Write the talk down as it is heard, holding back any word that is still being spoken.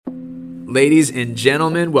Ladies and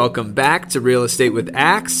gentlemen, welcome back to Real Estate with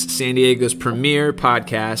Axe, San Diego's premier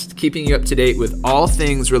podcast, keeping you up to date with all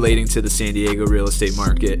things relating to the San Diego real estate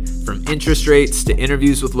market, from interest rates to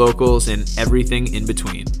interviews with locals and everything in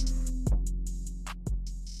between.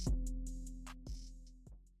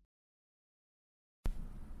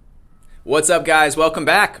 What's up, guys? Welcome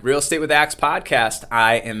back. Real Estate with Axe podcast.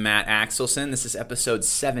 I am Matt Axelson. This is episode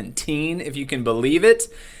 17, if you can believe it.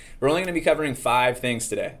 We're only going to be covering 5 things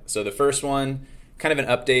today. So the first one, kind of an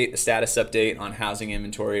update, a status update on housing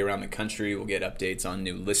inventory around the country. We'll get updates on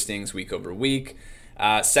new listings week over week.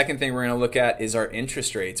 Second thing we're going to look at is our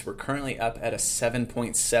interest rates. We're currently up at a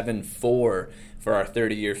 7.74 for our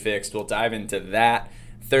 30-year fixed. We'll dive into that.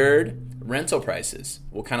 Third, rental prices.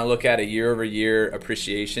 We'll kind of look at a year-over-year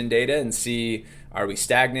appreciation data and see, are we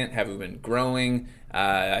stagnant? Have we been growing?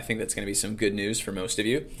 I think that's going to be some good news for most of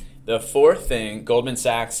you. The fourth thing, Goldman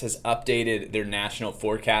Sachs has updated their national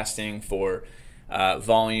forecasting for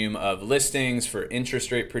volume of listings, for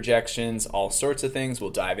interest rate projections, all sorts of things.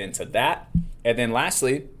 We'll dive into that. And then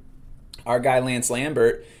lastly, our guy Lance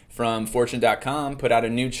Lambert from Fortune.com put out a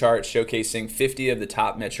new chart showcasing 50 of the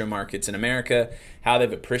top metro markets in America, how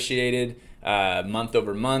they've appreciated month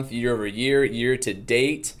over month, year over year, year to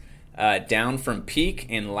date, down from peak,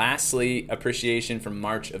 and lastly, appreciation from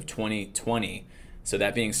March of 2020. So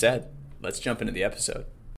that being said, let's jump into the episode.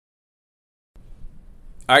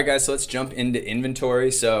 All right, guys, so let's jump into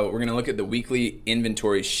inventory. So we're going to look at the weekly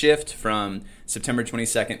inventory shift from September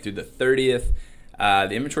 22nd through the 30th.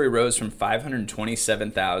 The inventory rose from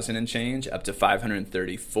 527,000 and change up to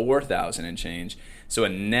 534,000 and change. So a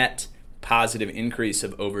net positive increase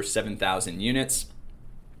of over 7,000 units.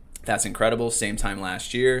 That's incredible. Same time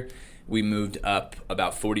last year, we moved up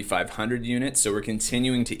about 4,500 units. So we're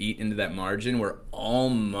continuing to eat into that margin. We're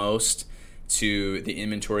almost to the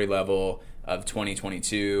inventory level of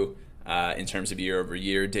 2022 in terms of year over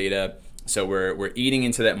year data. So we're eating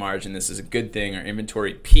into that margin. This is a good thing. Our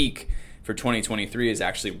inventory peak for 2023 is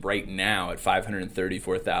actually right now at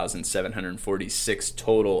 534,746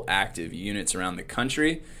 total active units around the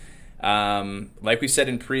country. Like we said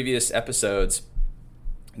in previous episodes,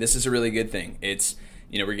 this is a really good thing. It's,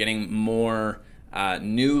 we're getting more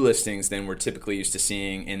new listings than we're typically used to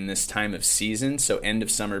seeing in this time of season. So end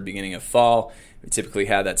of summer, beginning of fall, we typically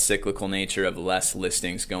have that cyclical nature of less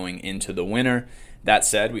listings going into the winter. That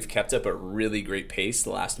said, we've kept up a really great pace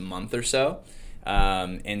the last month or so.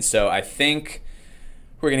 And so I think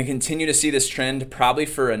we're going to continue to see this trend probably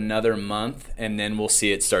for another month, and then we'll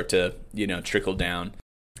see it start to, trickle down.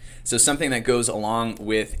 So something that goes along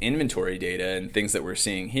with inventory data and things that we're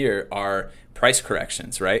seeing here are price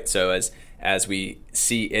corrections, right? So as we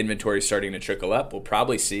see inventory starting to trickle up, we'll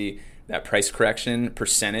probably see that price correction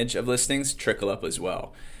percentage of listings trickle up as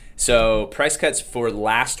well. So price cuts for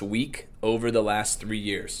last week over the last 3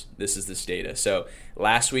 years. This is this data. So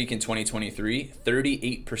last week in 2023,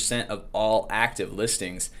 38% of all active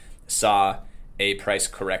listings saw a price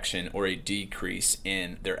correction or a decrease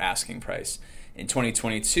in their asking price. In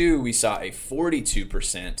 2022, we saw a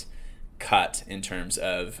 42% cut in terms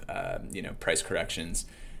of price corrections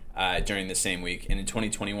during the same week. And in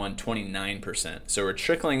 2021, 29%. So we're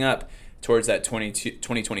trickling up towards that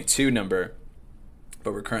 2022 number,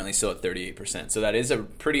 but we're currently still at 38%. So that is a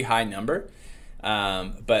pretty high number,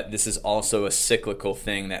 but this is also a cyclical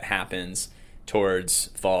thing that happens towards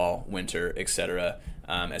fall, winter, etc.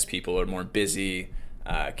 As people are more busy,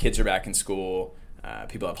 kids are back in school,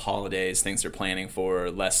 people have holidays, things they're planning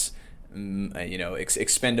for, less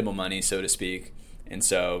expendable money, so to speak. And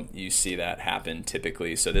so you see that happen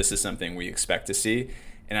typically. So this is something we expect to see.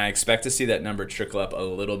 And I expect to see that number trickle up a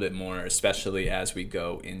little bit more, especially as we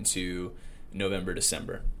go into November,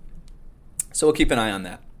 December. So we'll keep an eye on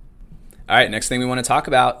that. All right, next thing we want to talk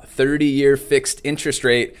about, 30-year fixed interest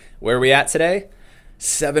rate. Where are we at today?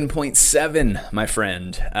 7.7, my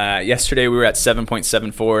friend. Yesterday we were at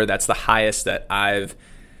 7.74. That's the highest that I've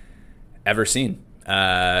ever seen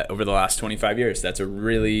over the last 25 years. That's a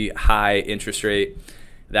really high interest rate.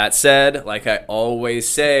 That said, like I always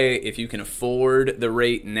say, if you can afford the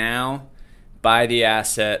rate now, buy the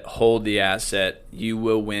asset, hold the asset, you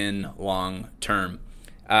will win long term.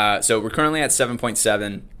 So we're currently at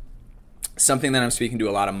 7.7. Something that I'm speaking to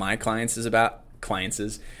a lot of my clients about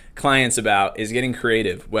is getting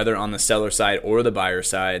creative, whether on the seller side or the buyer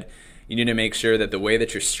side. You need to make sure that the way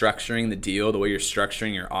that you're structuring the deal, the way you're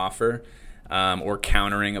structuring your offer, or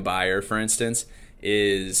countering a buyer, for instance,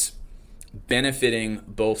 is benefiting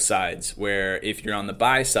both sides. Where if you're on the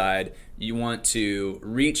buy side, you want to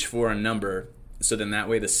reach for a number so then that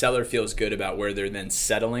way the seller feels good about where they're then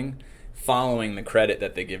settling following the credit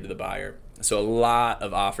that they give to the buyer. So a lot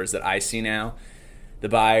of offers that I see now, the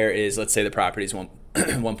buyer is, let's say the property is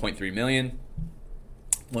 1.3 million.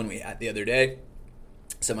 One we had the other day,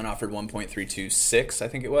 someone offered 1.326, I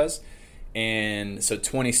think it was. And so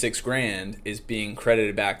 26 grand is being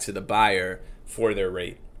credited back to the buyer for their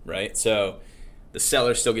rate, right? So the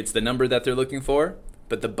seller still gets the number that they're looking for,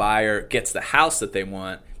 but the buyer gets the house that they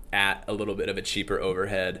want at a little bit of a cheaper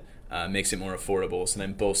overhead, makes it more affordable. So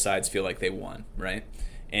then both sides feel like they won, right?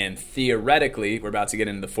 And theoretically, we're about to get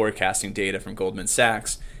into the forecasting data from Goldman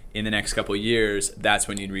Sachs. In the next couple of years, that's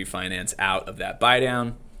when you'd refinance out of that buy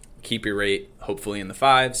down, keep your rate hopefully in the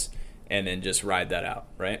 5s, and then just ride that out,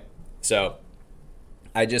 right? So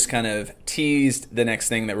I just kind of teased the next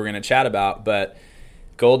thing that we're going to chat about, but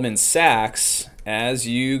Goldman Sachs, as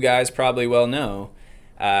you guys probably well know,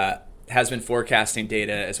 has been forecasting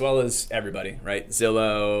data as well as everybody, right?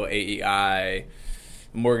 Zillow, AEI,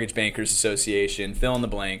 Mortgage Bankers Association, fill in the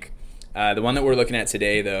blank. The one that we're looking at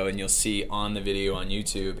today, though, and you'll see on the video on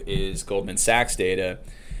YouTube, is Goldman Sachs data.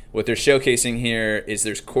 What they're showcasing here is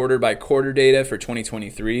there's quarter by quarter data for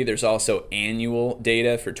 2023. There's also annual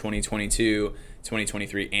data for 2022,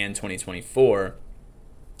 2023, and 2024.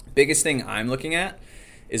 Biggest thing I'm looking at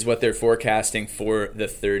is what they're forecasting for the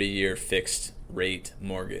 30-year fixed rate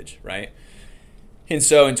mortgage, right? And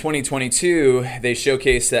so in 2022, they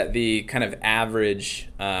showcased that the kind of average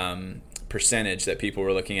percentage that people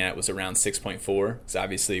were looking at was around 6.4. So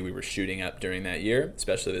obviously we were shooting up during that year,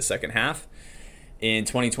 especially the second half. In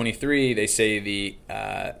 2023, they say the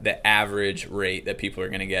average rate that people are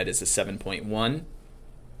going to get is a 7.1.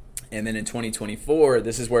 And then in 2024,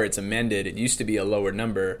 this is where it's amended. It used to be a lower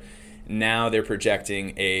number. Now they're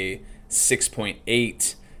projecting a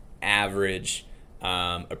 6.8 average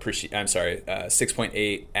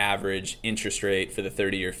 6.8 average interest rate for the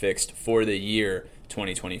 30-year fixed for the year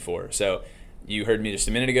 2024. So you heard me just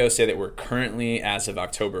a minute ago say that we're currently, as of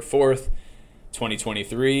October 4th,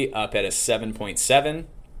 2023, up at a 7.7.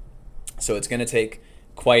 So it's going to take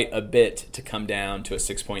quite a bit to come down to a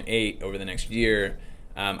 6.8 over the next year.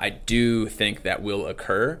 I do think that will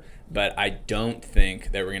occur, but I don't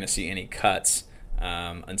think that we're going to see any cuts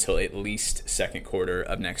until at least second quarter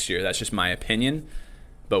of next year. That's just my opinion,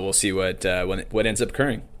 but we'll see what ends up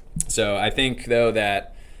occurring. So I think, though,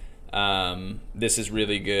 that this is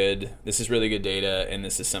really good. This is really good data, and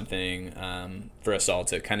this is something for us all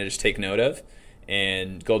to kind of just take note of.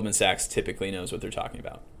 And Goldman Sachs typically knows what they're talking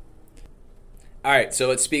about. All right, so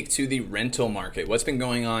let's speak to the rental market. What's been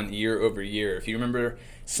going on year over year? If you remember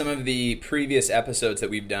some of the previous episodes that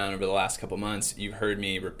we've done over the last couple months, you've heard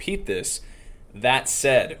me repeat this. That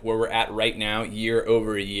said, where we're at right now, year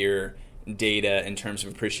over year data in terms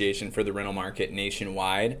of appreciation for the rental market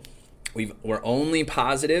nationwide, we're only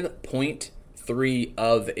positive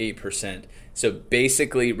 0.3%. So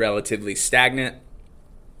basically relatively stagnant,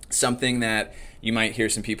 something that you might hear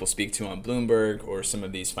some people speak to on Bloomberg or some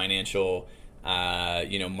of these financial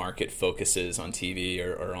market focuses on TV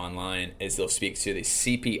or online, is they'll speak to the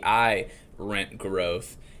CPI rent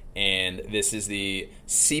growth. And this is the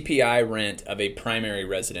CPI rent of a primary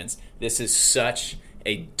residence. This is such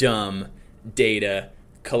a dumb data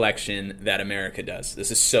collection that America does.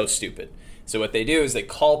 This is so stupid. So what they do is they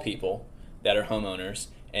call people that are homeowners,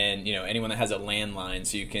 and anyone that has a landline,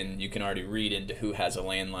 so you can already read into who has a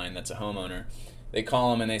landline that's a homeowner. They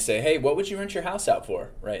call them and they say, hey, what would you rent your house out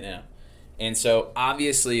for right now? And so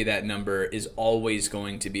obviously that number is always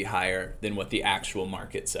going to be higher than what the actual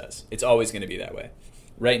market says. It's always going to be that way.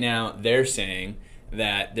 Right now, they're saying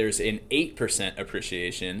that there's an 8%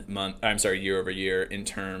 appreciation year over year in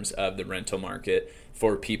terms of the rental market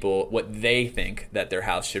for people, what they think that their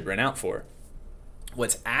house should rent out for.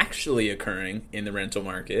 What's actually occurring in the rental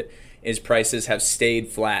market is prices have stayed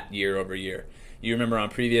flat year over year. You remember on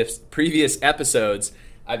previous episodes,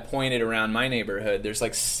 I pointed around my neighborhood, there's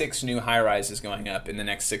like 6 new high-rises going up in the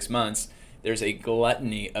next 6 months. There's a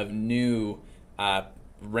gluttony of new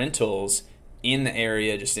rentals in the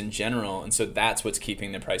area just in general, and so that's what's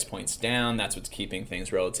keeping the price points down. That's what's keeping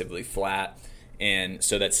things relatively flat. And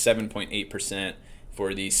so that 7.8%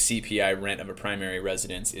 for the CPI rent of a primary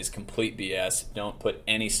residence is complete BS. Don't put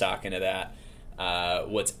any stock into that.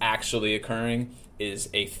 What's actually occurring is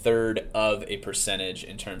 1/3%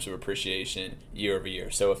 in terms of appreciation year over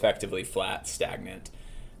year. So effectively flat, stagnant.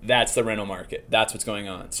 That's the rental market. That's what's going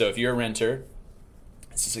on. So if you're a renter,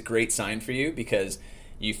 this is a great sign for you, because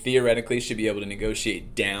you theoretically should be able to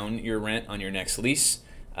negotiate down your rent on your next lease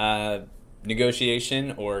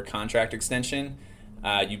negotiation or contract extension.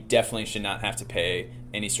 You definitely should not have to pay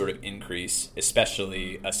any sort of increase,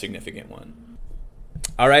 especially a significant one.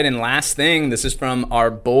 All right, and last thing, this is from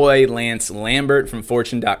our boy Lance Lambert from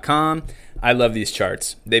Fortune.com. I love these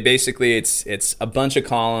charts. They basically, it's a bunch of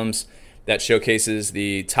columns that showcases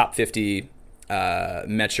the top 50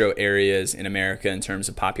 metro areas in America in terms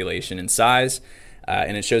of population and size.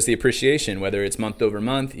 And it shows the appreciation, whether it's month over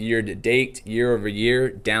month, year to date, year over year,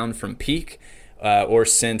 down from peak, or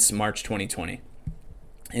since March 2020.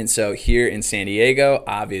 And so here in San Diego,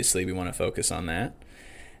 obviously we want to focus on that.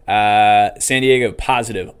 San Diego,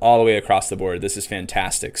 positive all the way across the board. This is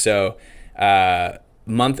fantastic. So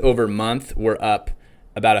month over month, we're up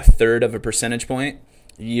about a third of a percentage point.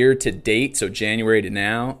 Year to date, so January to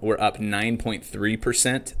now, we're up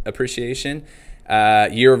 9.3% appreciation.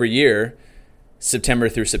 Year over year, September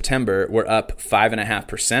through September, we're up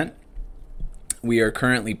 5.5%. We are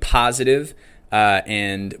currently positive,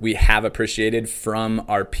 and we have appreciated from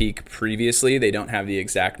our peak previously. They don't have the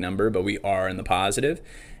exact number, but we are in the positive.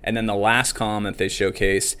 And then the last column that they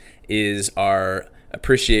showcase is our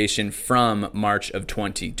appreciation from March of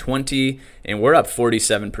 2020, and we're up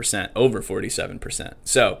 47%, over 47%.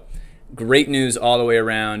 So great news all the way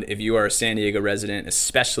around if you are a San Diego resident,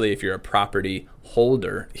 especially if you're a property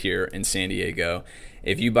holder here in San Diego.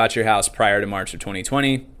 If you bought your house prior to March of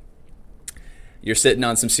 2020, you're sitting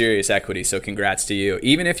on some serious equity, so congrats to you.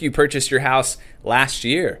 Even if you purchased your house last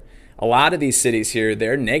year, a lot of these cities here,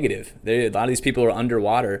 they're negative. A lot of these people are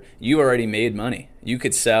underwater. You already made money. You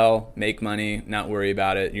could sell, make money, not worry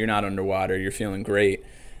about it. You're not underwater. You're feeling great.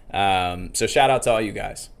 So shout out to all you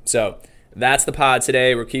guys. So that's the pod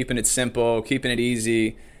today. We're keeping it simple, keeping it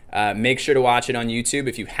easy. Make sure to watch it on YouTube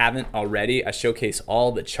if you haven't already. I showcase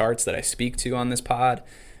all the charts that I speak to on this pod.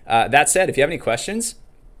 That said, if you have any questions,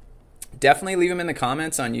 definitely leave them in the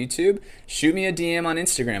comments on YouTube. Shoot me a DM on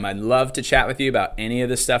Instagram. I'd love to chat with you about any of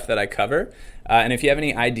the stuff that I cover. And if you have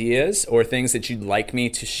any ideas or things that you'd like me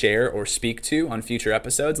to share or speak to on future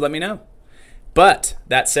episodes, let me know. But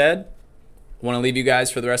that said, I want to leave you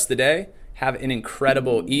guys for the rest of the day. Have an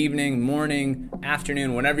incredible evening, morning,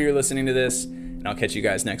 afternoon, whenever you're listening to this. And I'll catch you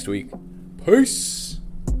guys next week. Peace.